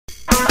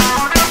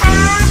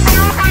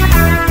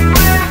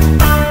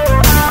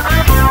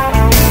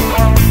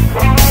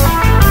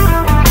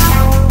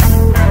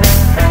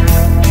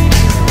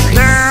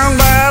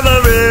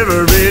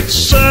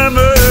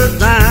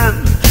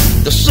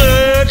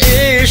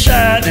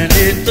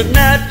the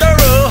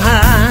natural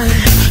high.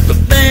 The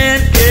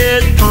band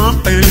is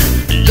pumping,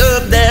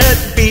 love that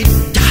beat.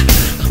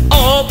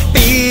 All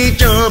be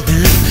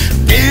jumping,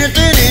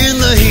 dancing in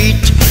the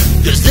heat.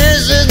 'Cause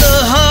this is the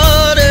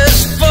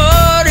hardest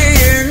party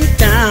in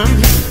town.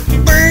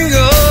 Bring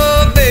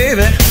your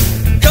baby,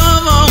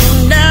 come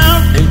on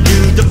down and do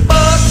the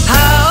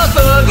Boathouse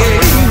boogie.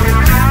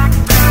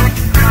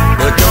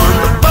 We're doing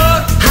the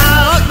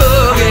Boathouse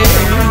boogie.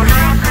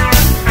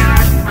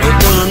 We're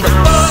doing the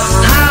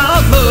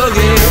Boathouse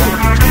boogie.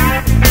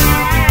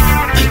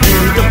 Do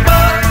the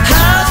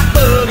Boathouse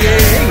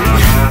boogie.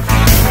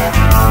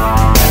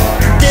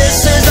 This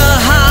is the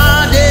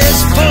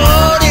hardest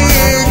party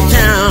in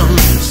town.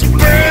 So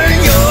bring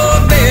your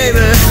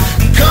baby,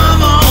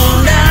 come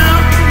on down.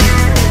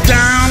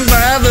 Down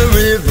by the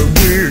river,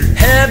 we're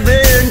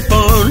having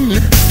fun.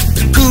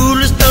 The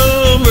coolest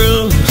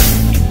umbrella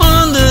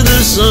under the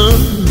sun.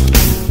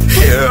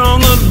 Here on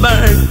the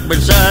bank,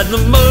 beside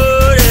the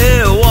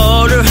muddy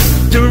water,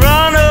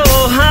 Toronto,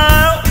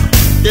 Ohio,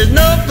 there's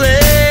no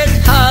place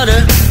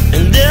hotter.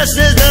 And this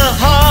is the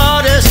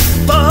hardest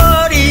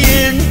party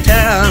in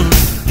town.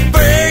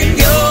 Bring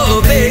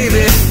your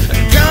baby,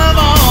 come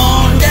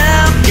on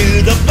down to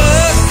the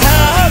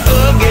Boathouse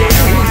boogie.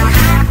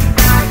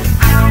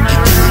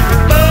 To the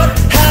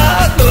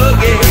Boathouse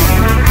boogie.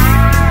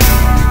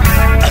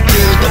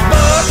 To the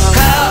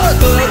Boathouse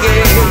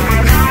boogie.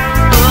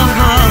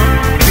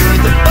 To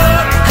the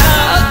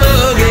Boathouse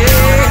boogie.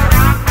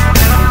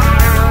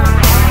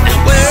 And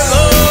we're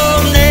all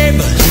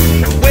neighbors,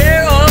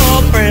 we're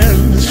all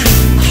friends.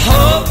 I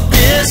hope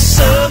this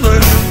summer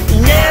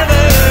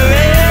never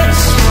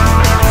ends.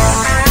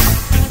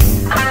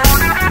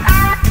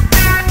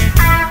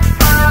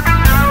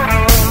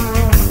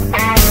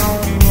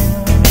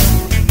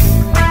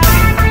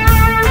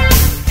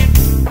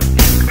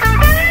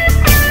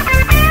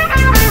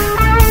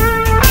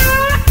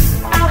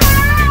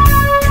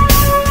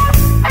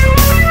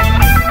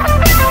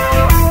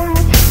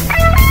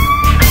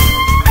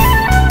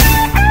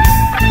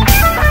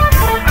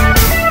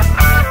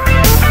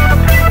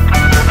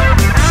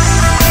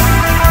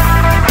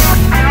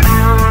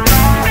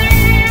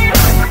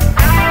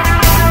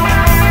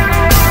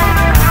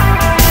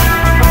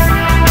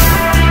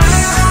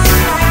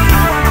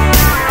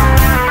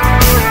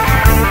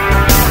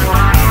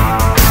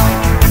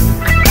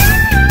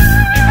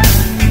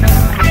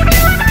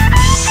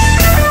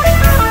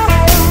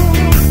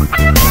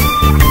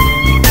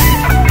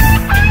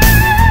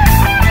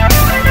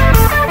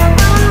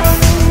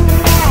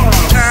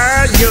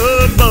 Tie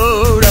your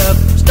boat up,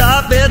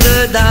 stop at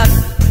the dock,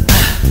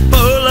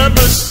 pull up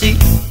a seat,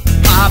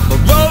 pop a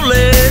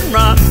rolling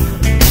rock,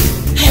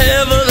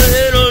 have a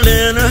little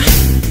dinner,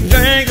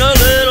 drink a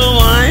little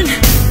wine,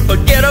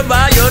 forget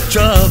about your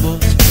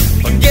troubles,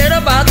 forget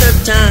about the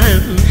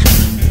time.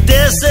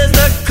 This is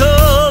the cool